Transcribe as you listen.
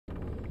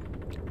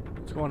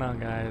What's going on,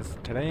 guys?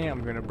 Today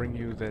I'm going to bring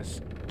you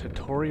this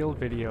tutorial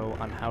video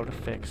on how to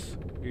fix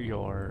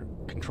your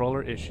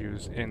controller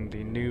issues in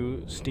the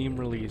new Steam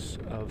release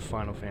of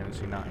Final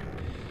Fantasy IX.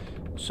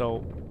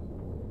 So,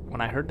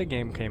 when I heard the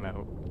game came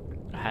out,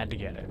 I had to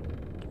get it.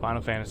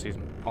 Final Fantasy's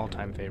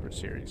all-time favorite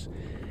series.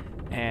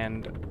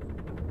 And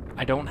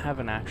I don't have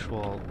an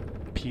actual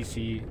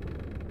PC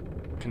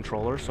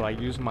controller, so I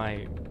use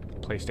my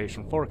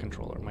PlayStation 4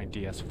 controller, my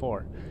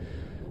DS4.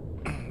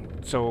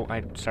 So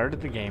I started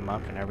the game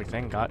up and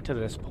everything, got to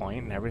this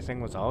point and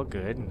everything was all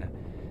good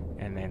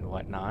and then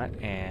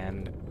whatnot,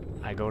 and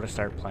I go to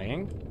start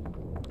playing,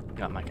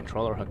 got my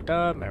controller hooked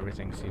up,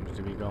 everything seems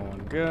to be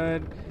going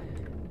good,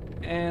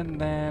 and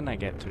then I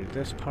get through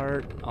this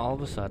part, all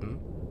of a sudden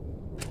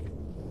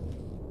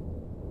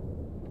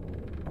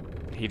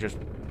he just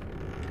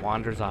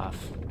wanders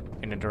off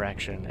in a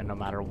direction, and no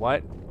matter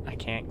what, I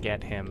can't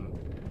get him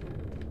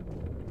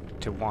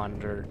to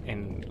wander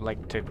in,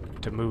 like, to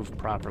move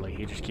properly.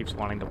 He just keeps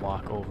wanting to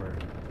walk over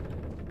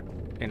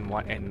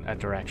in a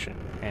direction,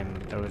 and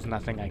there was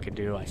nothing I could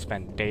do. I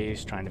spent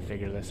days trying to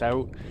figure this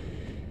out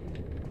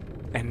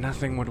and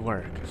nothing would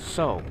work.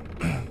 So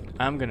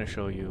I'm gonna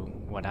show you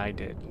what I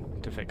did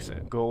to fix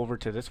it. Go over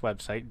to this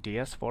website,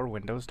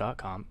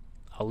 DS4windows.com.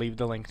 I'll leave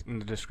the link in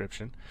the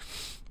description,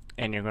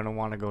 and you're gonna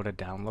want to go to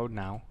download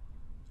now,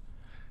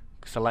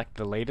 select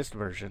the latest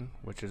version,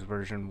 which is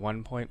version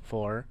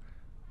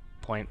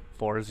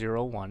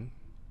 1.4.401,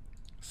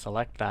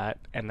 select that,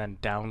 and then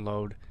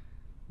download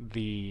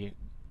the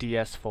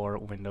DS4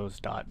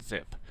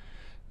 windows.zip.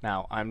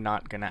 Now, I'm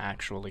not going to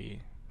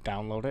actually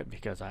download it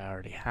because I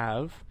already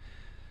have.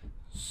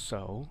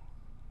 So,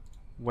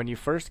 when you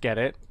first get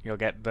it, you'll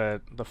get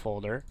the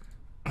folder.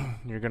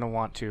 You're going to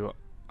want to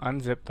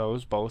unzip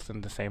those both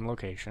in the same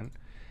location.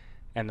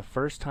 And the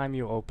first time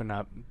you open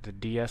up the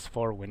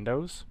DS4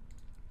 Windows,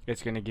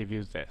 it's going to give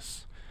you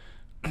this.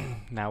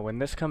 Now, when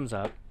this comes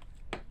up,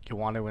 you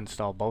want to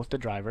install both the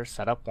drivers,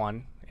 set up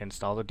one,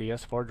 install the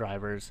DS4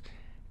 drivers,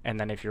 and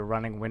then if you're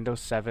running Windows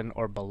 7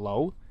 or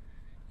below,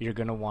 you're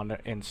going to want to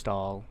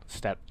install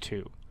step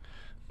 2.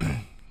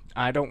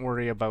 I don't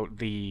worry about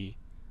the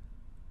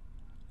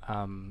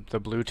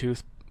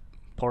Bluetooth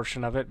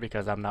portion of it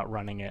because I'm not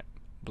running it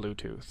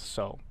Bluetooth.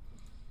 So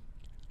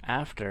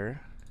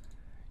after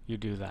you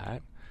do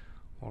that,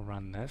 we'll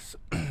run this,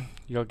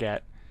 you'll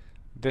get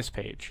this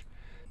page.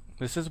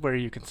 This is where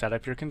you can set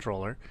up your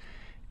controller,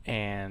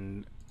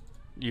 and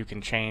you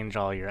can change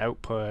all your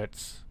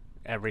outputs,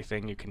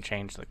 everything. You can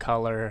change the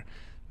color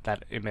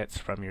that emits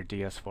from your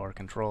DS4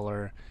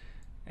 controller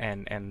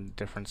and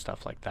different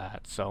stuff like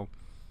that. So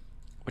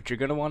what you're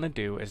going to want to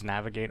do is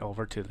navigate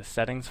over to the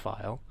settings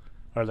file,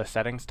 or the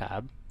settings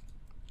tab,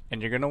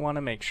 and you're going to want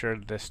to make sure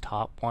this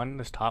top one,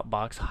 this top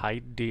box,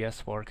 hide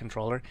DS4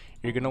 controller,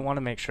 you're going to want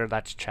to make sure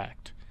that's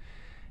checked.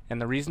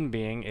 And the reason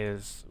being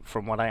is,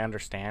 from what I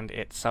understand,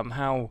 it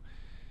somehow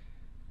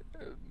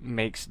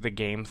makes the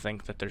game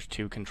think that there's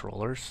two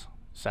controllers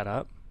set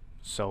up,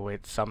 so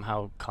it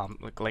somehow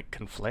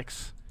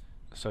conflicts.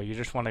 So you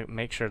just want to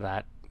make sure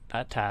that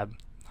that tab,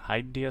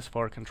 hide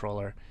DS4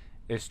 controller,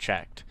 is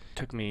checked. It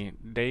took me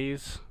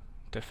days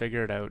to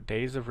figure it out,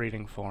 days of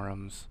reading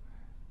forums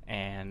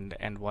and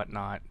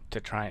whatnot to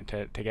try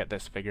to get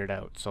this figured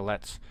out. So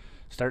let's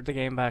start the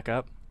game back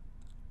up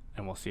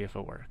and we'll see if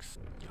it works.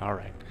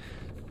 Alright,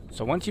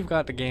 so once you've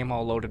got the game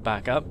all loaded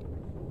back up,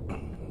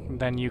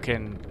 then you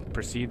can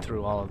proceed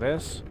through all of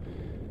this,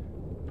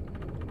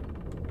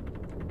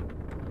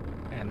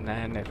 and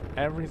then if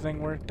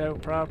everything worked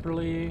out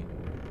properly,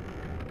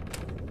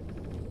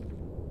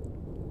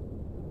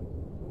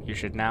 you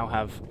should now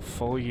have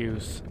full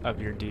use of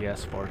your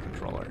DS4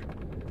 controller.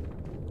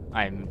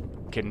 I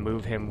can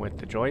move him with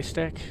the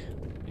joystick,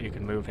 you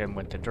can move him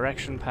with the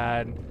direction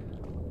pad,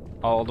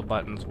 all the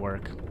buttons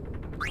work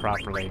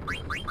properly.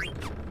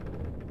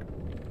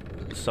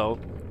 So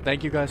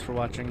thank you guys for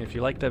watching. If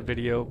you liked that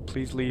video,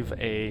 please leave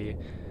a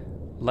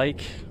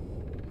like,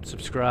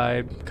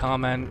 subscribe,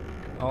 comment,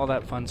 all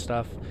that fun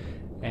stuff,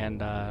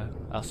 and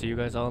I'll see you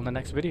guys all in the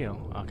next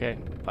video. Okay,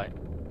 bye.